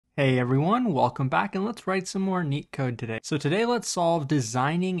Hey everyone, welcome back and let's write some more neat code today. So today let's solve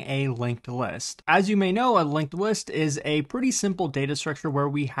designing a linked list. As you may know, a linked list is a pretty simple data structure where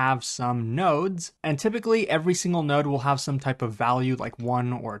we have some nodes, and typically every single node will have some type of value like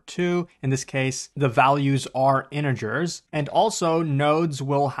 1 or 2. In this case, the values are integers, and also nodes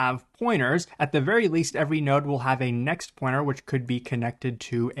will have pointers. At the very least, every node will have a next pointer, which could be connected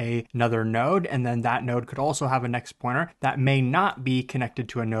to another node, and then that node could also have a next pointer that may not be connected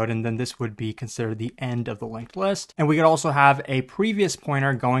to a node, and then this would be considered the end of the linked list. And we could also have a previous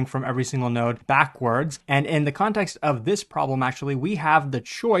pointer going from every single node backwards. And in the context of this problem, actually, we have the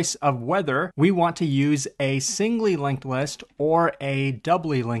choice of whether we want to use a singly linked list or a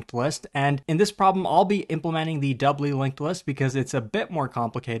doubly linked list. And in this problem, I'll be implementing the doubly linked list because it's a bit more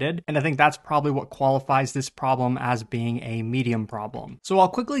complicated. And I think that's probably what qualifies this problem as being a medium problem. So I'll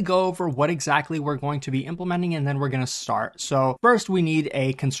quickly go over what exactly we're going to be implementing, and then we're going to start. So first, we need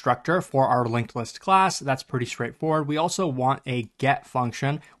a constructor for our linked list class. That's pretty straightforward. We also want a get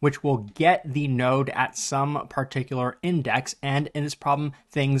function, which will get the node at some particular index. And in this problem,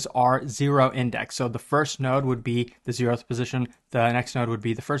 things are 0 index. So the first node would be the 0th position. The next node would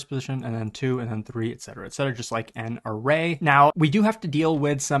be the first position, and then 2, and then 3, etc., just like an array. Now, we do have to deal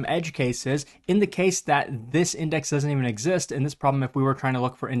with some edge cases. In the case that this index doesn't even exist, in this problem, if we were trying to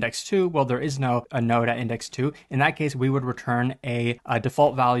look for index 2, well, there is no a node at index 2. In that case, we would return a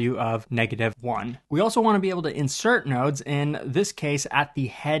default value of -1. We also want to be able to insert nodes, in this case, at the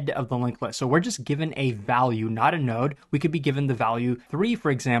head of the linked list. So we're just given a value, not a node. We could be given the value 3, for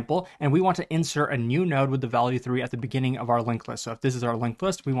example, and we want to insert a new node with the value 3 at the beginning of our linked list. So if this is our linked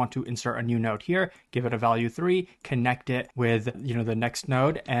list, we want to insert a new node here, give it a value 3, connect it with, the next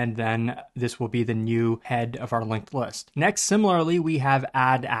node, and then this will be the new head of our linked list. Next, similarly, we have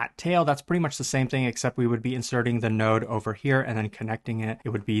add at tail. That's pretty much the same thing, except we would be inserting the node over here and then connecting it. It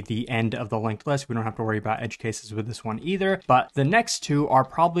would be the end of the linked list. We don't have to worry about edge cases with this one either, but the next two are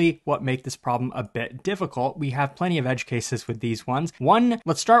probably what make this problem a bit difficult. We have plenty of edge cases with these ones. One,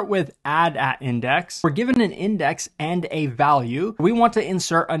 let's start with add at index. We're given an index and a value. We want to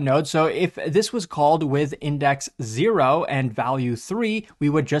insert a node. So if this was called with index 0 and value 3, we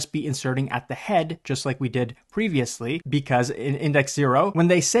would just be inserting at the head, just like we did previously, because in index 0, when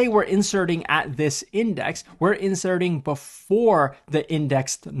they say we're inserting at this index, we're inserting before the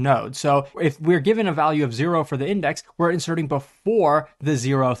indexed node. So if we're given a value of 0 for the index, we're inserting before the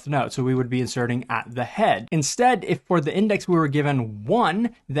 0th node. So we would be inserting at the head. Instead, if for the index we were given 1,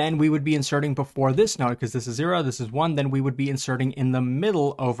 then we would be inserting before this node, because this is 0, this is 1, then we would be inserting in the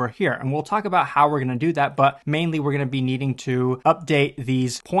middle over here. And we'll talk about how we're going to do that, but mainly we're going to be needing to update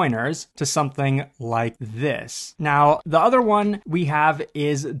these pointers to something like this. Now, the other one we have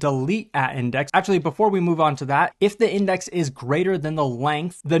is delete at index. Actually, before we move on to that, if the index is greater than the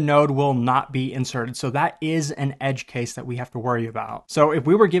length, the node will not be inserted. So that is an edge case that we have to worry about. So if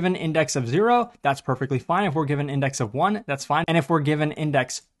we were given index of 0, that's perfectly fine. If we're given index of 1, that's fine. And if we're given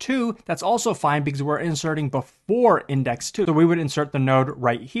index 2, that's also fine because we're inserting before index 2. So we would insert the node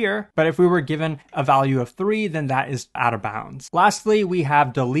right here. But if we were given a value of 3, then that is out of bounds. Lastly, we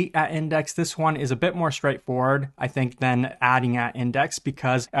have delete at index. This one is a bit more straightforward, I think, than adding at index,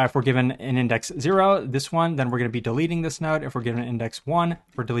 because if we're given an index 0, this one, then we're going to be deleting this node. If we're given an index 1,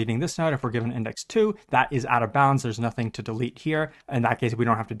 we're deleting this node. If we're given index 2, that is out of bounds. There's nothing to delete here. In that case, we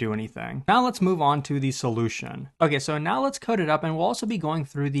don't have to do anything. Now let's move on to the solution. Okay, so now let's code it up, and we'll also be going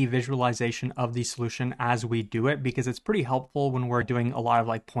through the visualization of the solution as we do it, because it's pretty helpful when we're doing a lot of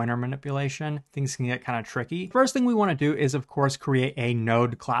like pointer manipulation. Things can get kind of tricky. First thing we want to do is, of course, create a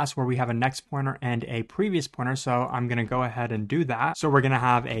node class where we have a next pointer and a previous pointer. So I'm going to go ahead and do that. So we're going to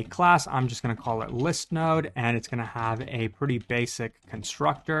have a class. I'm just going to call it list node, and it's going to have a pretty basic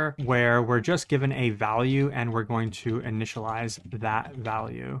constructor where we're just given a value and we're going to initialize that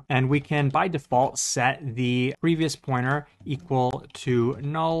value. And we can by default set the previous pointer equal to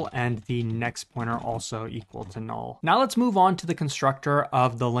null and the next pointer also equal to null. Now let's move on to the constructor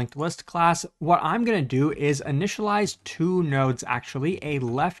of the linked list class. What I'm going to do is initialize 2 nodes, actually, a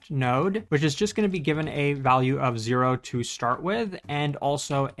left node, which is just going to be given a value of 0 to start with, and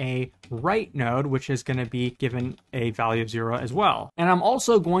also a right node, which is going to be given a value of 0 as well. And I'm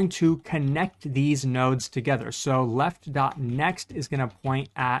also going to connect these nodes together. So left.next is going to point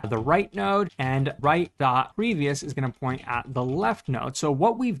at the right node, and right.previous is going to point at the left node. So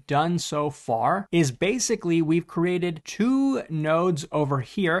what we've done so far is basically we've created 2 nodes over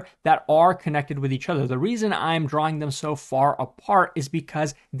here that are connected with each other. The reason I'm drawing them so far apart is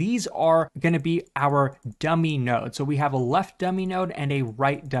because these are going to be our dummy nodes. So we have a left dummy node and a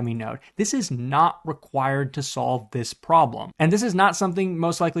right dummy node. This is not required to solve this problem. And this is not not something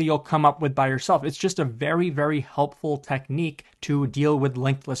most likely you'll come up with by yourself. It's just a very, very helpful technique to deal with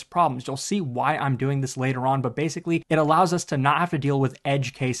linked list problems. You'll see why I'm doing this later on, but basically it allows us to not have to deal with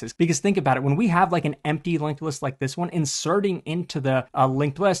edge cases. Because think about it, when we have like an empty linked list like this one, inserting into the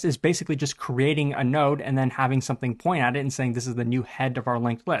linked list is basically just creating a node and then having something point at it and saying this is the new head of our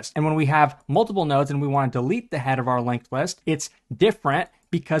linked list. And when we have multiple nodes and we want to delete the head of our linked list, it's different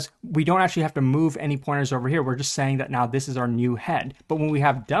because we don't actually have to move any pointers over here. We're just saying that now this is our new head. But when we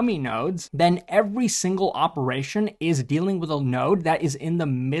have dummy nodes, then every single operation is dealing with a node that is in the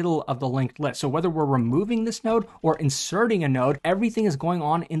middle of the linked list. So whether we're removing this node or inserting a node, everything is going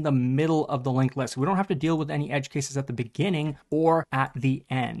on in the middle of the linked list. We don't have to deal with any edge cases at the beginning or at the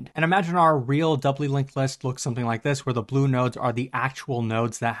end. And imagine our real doubly linked list looks something like this, where the blue nodes are the actual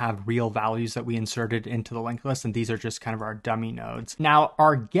nodes that have real values that we inserted into the linked list, and these are just kind of our dummy nodes. Now,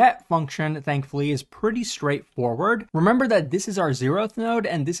 our get function, thankfully, is pretty straightforward. Remember that this is our 0th node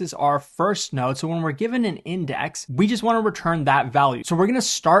and this is our first node. So when we're given an index, we just want to return that value. So we're going to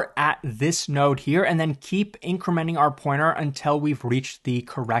start at this node here and then keep incrementing our pointer until we've reached the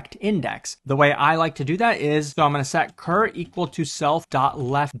correct index. The way I like to do that is, so I'm going to set cur equal to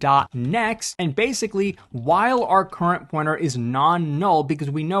self.left.next. And basically, while our current pointer is non-null,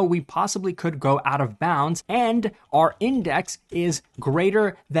 because we know we possibly could go out of bounds, and our index is greater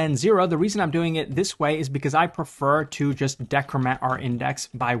than 0. The reason I'm doing it this way is because I prefer to just decrement our index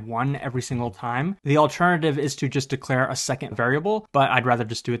by 1 every single time. The alternative is to just declare a second variable, but I'd rather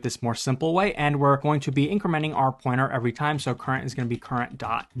just do it this more simple way. And we're going to be incrementing our pointer every time. So current is going to be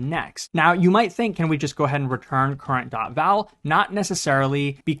current.next. Now you might think, can we just go ahead and return current.val? Not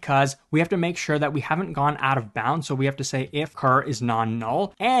necessarily, because we have to make sure that we haven't gone out of bounds. So we have to say if cur is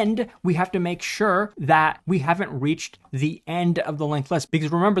non-null, and we have to make sure that we haven't reached the end of the linked list.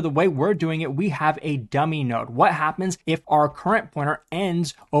 Because remember, the way we're doing it, we have a dummy node. What happens if our current pointer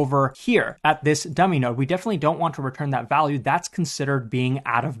ends over here at this dummy node? We definitely don't want to return that value. That's considered being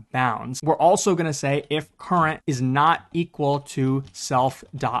out of bounds. We're also going to say if current is not equal to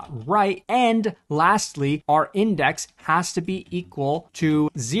self.right. And lastly, our index has to be equal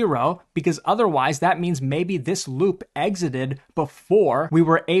to 0, because otherwise that means maybe this loop exited before we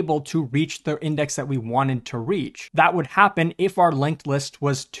were able to reach the index that we wanted to reach. That would happen if our linked list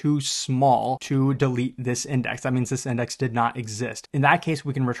was too small to delete this index. That means this index did not exist. In that case,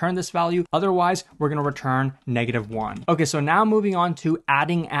 we can return this value. Otherwise, we're going to return -1. Okay, so now moving on to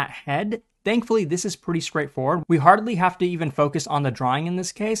adding at head. Thankfully, this is pretty straightforward. We hardly have to even focus on the drawing in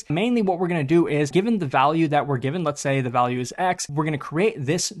this case. Mainly what we're going to do is, given the value that we're given, let's say the value is X, we're going to create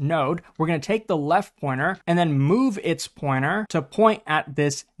this node. We're going to take the left pointer and then move its pointer to point at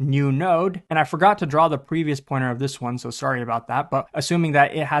this new node. And I forgot to draw the previous pointer of this one, so sorry about that. But assuming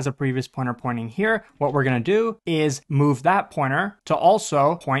that it has a previous pointer pointing here, what we're going to do is move that pointer to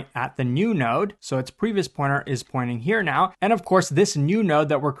also point at the new node. So its previous pointer is pointing here now. And of course, this new node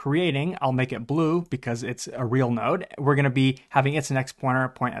that we're creating, I'll make it blue because it's a real node. We're going to be having its next pointer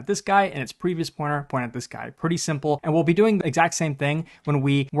point at this guy and its previous pointer point at this guy. Pretty simple. And we'll be doing the exact same thing when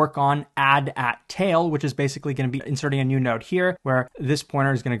we work on add at tail, which is basically going to be inserting a new node here where this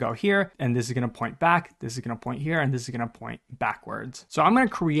pointer is going to go here and this is going to point back. This is going to point here and this is going to point backwards. So I'm going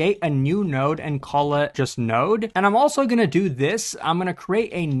to create a new node and call it just node. And I'm also going to do this. I'm going to create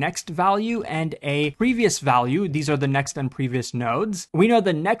a next value and a previous value. These are the next and previous nodes. We know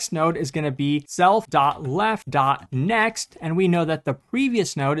the next node is going to be self.left.next, and we know that the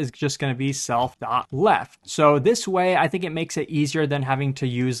previous node is just going to be self.left. So this way, I think it makes it easier than having to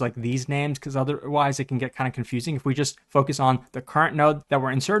use like these names, because otherwise it can get kind of confusing. If we just focus on the current node that we're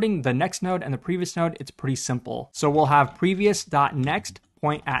inserting, the next node, and the previous node, it's pretty simple. So we'll have previous.next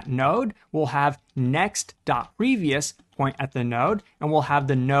point at node. We'll have next.previous point at the node, and we'll have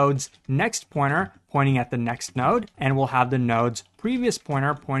the node's next pointer pointing at the next node, and we'll have the node's previous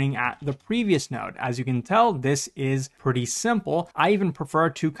pointer pointing at the previous node. As you can tell, this is pretty simple. I even prefer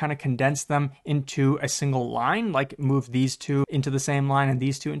to kind of condense them into a single line, like move these two into the same line and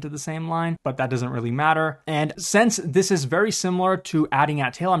these two into the same line, but that doesn't really matter. And since this is very similar to adding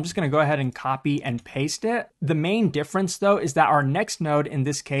at tail, I'm just going to go ahead and copy and paste it. The main difference though is that our next node in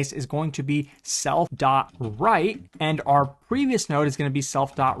this case is going to be self.right, and our previous node is going to be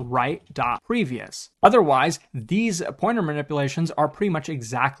self.right.previous. Otherwise, these pointer manipulations are pretty much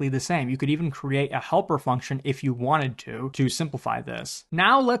exactly the same. You could even create a helper function if you wanted to simplify this.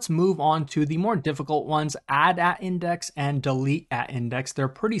 Now let's move on to the more difficult ones, add at index and delete at index. They're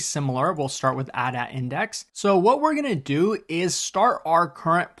pretty similar. We'll start with add at index. So what we're going to do is start our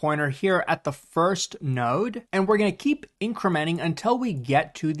current pointer here at the first node, and we're going to keep incrementing until we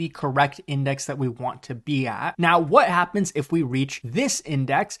get to the correct index that we want to be at. Now, what happens if if we reach this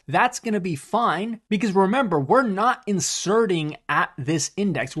index, that's going to be fine because remember, we're not inserting at this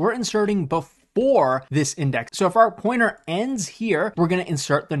index. We're inserting before this index. So if our pointer ends here, we're going to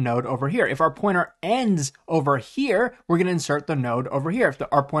insert the node over here. If our pointer ends over here, we're going to insert the node over here. If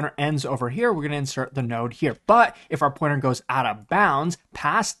our pointer ends over here, we're going to insert the node here. But if our pointer goes out of bounds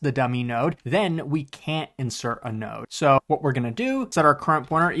past the dummy node, then we can't insert a node. So what we're going to do is set our current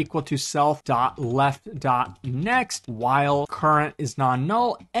pointer equal to self.left.next while current is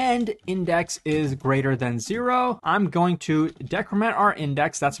non-null and index is greater than 0. I'm going to decrement our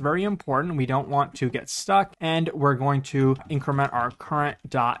index. That's very important. We don't want to get stuck, and we're going to increment our current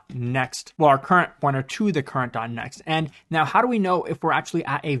dot next, well, our current pointer to the current dot next. And now how do we know if we're actually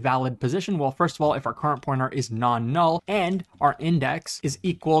at a valid position? Well, first of all, if our current pointer is non-null and our index is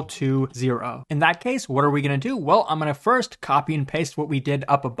equal to 0. In that case, what are we going to do? Well, I'm going to first copy and paste what we did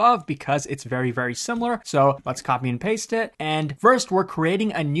up above because it's very, very similar. So let's copy and paste it. And first, we're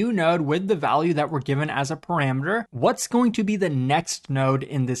creating a new node with the value that we're given as a parameter. What's going to be the next node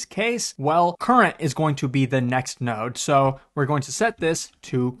in this case? Well, current is going to be the next node. So we're going to set this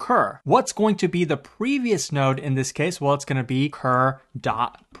to cur. What's going to be the previous node in this case? Well, it's going to be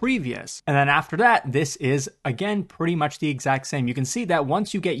cur.previous. And then after that, this is again pretty much the exact same. You can see that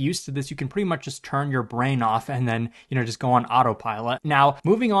once you get used to this, you can pretty much just turn your brain off and then, just go on autopilot. Now,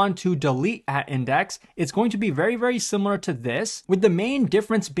 moving on to delete at index, it's going to be very, very similar to this, with the main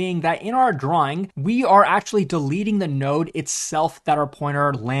difference being that in our drawing, we are actually deleting the node itself that our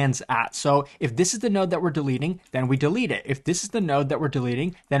pointer lands at. So if this is the node that we're deleting, then we delete it. If this is the node that we're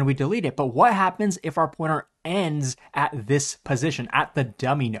deleting, then we delete it. But what happens if our pointer ends at this position, at the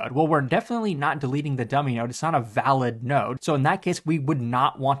dummy node? Well, we're definitely not deleting the dummy node. It's not a valid node. So in that case, we would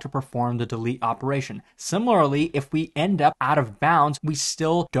not want to perform the delete operation. Similarly, if we end up out of bounds, we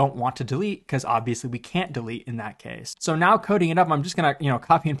still don't want to delete because obviously we can't delete in that case. So now coding it up, I'm just going to,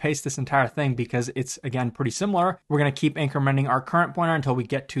 copy and paste this entire thing because it's, again, pretty similar. We're going to keep incrementing our current pointer until we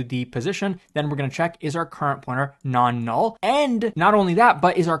get to the position. Then we're going to check, is our current pointer non-null? And not only that,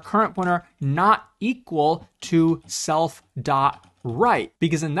 but is our current pointer not equal to self.right?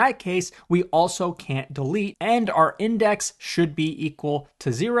 Because in that case, we also can't delete, and our index should be equal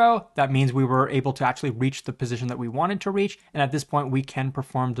to 0. That means we were able to actually reach the position that we wanted to reach, and at this point, we can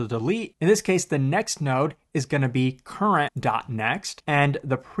perform the delete. In this case, the next node is going to be current.next, and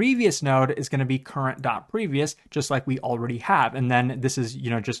the previous node is going to be current.previous, just like we already have. And then this is,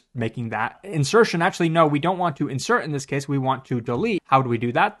 just making that insertion. Actually, no, we don't want to insert in this case. We want to delete. How do we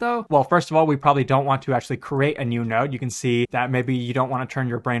do that though? Well, first of all, we probably don't want to actually create a new node. You can see that maybe you don't want to turn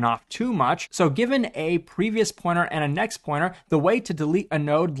your brain off too much. So given a previous pointer and a next pointer, the way to delete a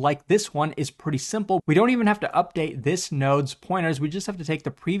node like this one is pretty simple. We don't even have to update this node's pointers. We just have to take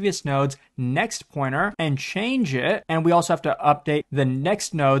the previous node's next pointer and change it. And we also have to update the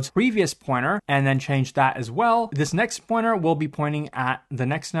next node's previous pointer and then change that as well. This next pointer will be pointing at the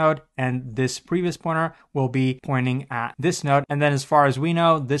next node, and this previous pointer will be pointing at this node. And then as far as we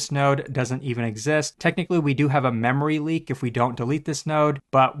know, this node doesn't even exist. Technically, we do have a memory leak if we don't delete this node,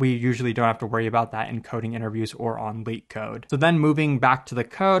 but we usually don't have to worry about that in coding interviews or on Leetcode. So then moving back to the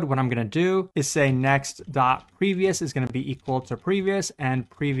code, what I'm going to do is say next.previous is going to be equal to previous, and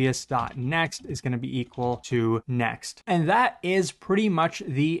previous.next is going to be equal to next. And that is pretty much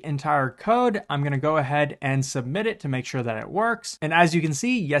the entire code. I'm going to go ahead and submit it to make sure that it works. And as you can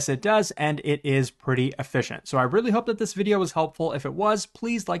see, yes, it does, and it is pretty efficient. So I really hope that this video was helpful. If it was,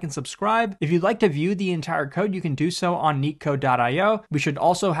 please like and subscribe. If you'd like to view the entire code, you can do so on Leetcode.io. We should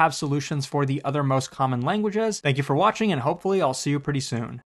also have solutions for the other most common languages. Thank you for watching, and hopefully I'll see you pretty soon.